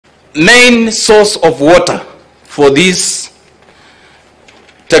main source of water for this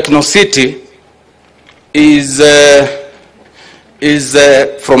techno-city is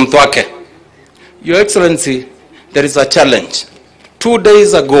from Thwake. Your Excellency, there is a challenge. 2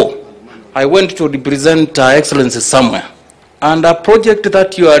 days ago, I went to represent Her Excellency somewhere, and a project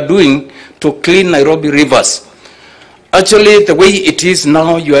that you are doing to clean Nairobi rivers. Actually, the way it is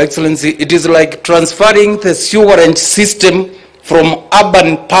now, Your Excellency, it is like transferring the sewerage system from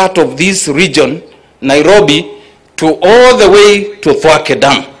urban part of this region, Nairobi, to all the way to Thwake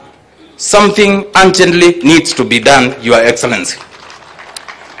Dam. Something urgently needs to be done, Your Excellency.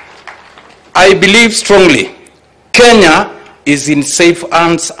 I believe strongly Kenya is in safe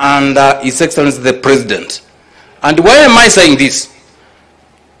hands under His Excellency the President. And why am I saying this?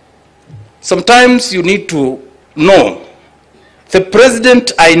 Sometimes you need to know, the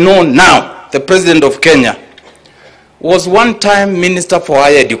president I know now, the president of Kenya, was one time Minister for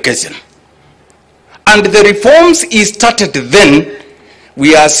Higher Education. And the reforms he started then,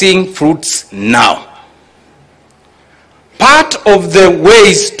 we are seeing fruits now. Part of the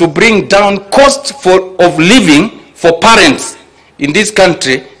ways to bring down cost of living for parents in this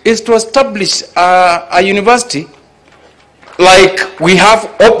country is to establish a university like we have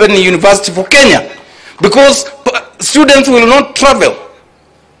open university for Kenya, because students will not travel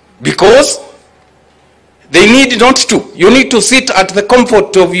because they need not to. You need to sit at the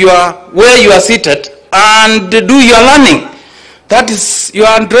comfort of where you are seated and do your learning. That is, you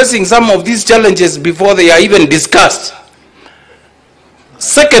are addressing some of these challenges before they are even discussed.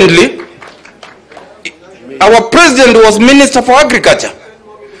 Secondly, our president was Minister for Agriculture.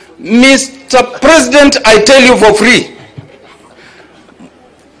 Mr. President, I tell you for free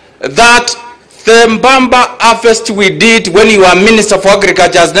that the Mbamba harvest we did when you were Minister for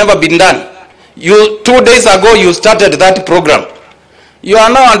Agriculture has never been done. 2 days ago you started that program. You are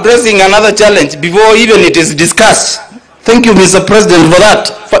now addressing another challenge before even it is discussed. Thank you, Mr. President, for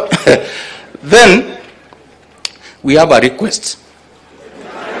that. Then we have a request.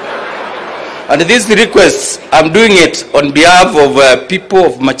 And this request, I'm doing it on behalf of people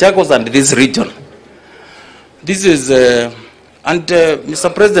of Machakos and this region. This is,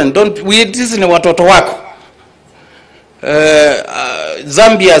 Mr. President, this is watoto wako.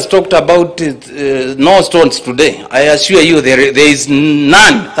 Zambia has talked about no stones today. I assure you there is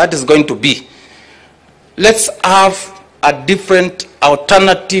none that is going to be. Let's have a different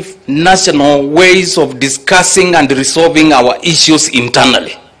alternative national ways of discussing and resolving our issues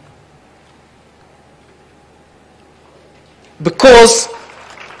internally. Because,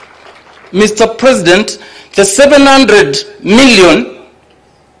 Mr. President, the 700 million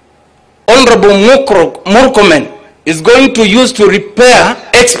Honorable Murkomen is going to use to repair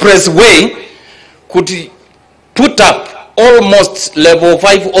expressway could put up almost level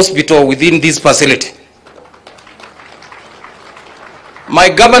 5 hospital within this facility. My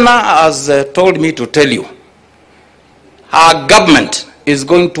governor has told me to tell you, our government is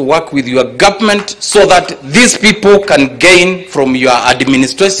going to work with your government so that these people can gain from your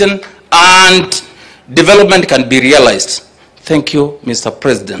administration and development can be realized. Thank you, Mr.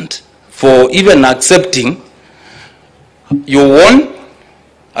 President, for even accepting. You won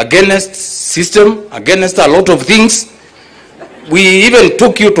against system, against a lot of things. We even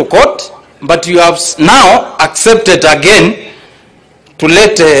took you to court, but you have now accepted again to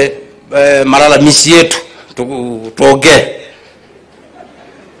let malalamishi yetu tuongee.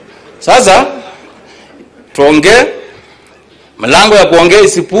 Sasa tuongee, mlango ya kuongea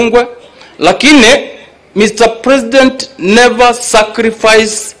isipungwe, lakini Mr. President never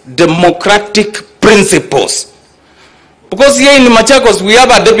sacrifice democratic principles. Because here in Machakos we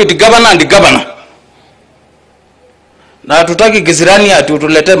have a deputy governor and governor. Na hatutaki kisirani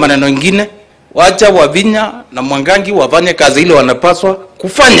atutulete maneno mengine. Wacha Wavinya na Mwangangi wafanye kazi ile wanapaswa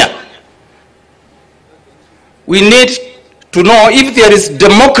kufanya. We need to know if there is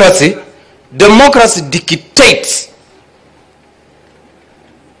democracy, democracy dictates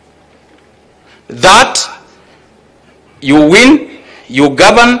that you win, you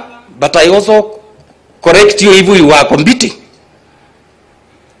govern, but I also correct you if you are competing.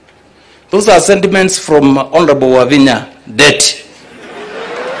 Those are sentiments from Honorable Wavinya Det.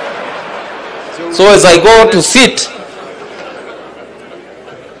 So as I go to sit,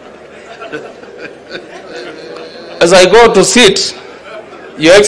 Your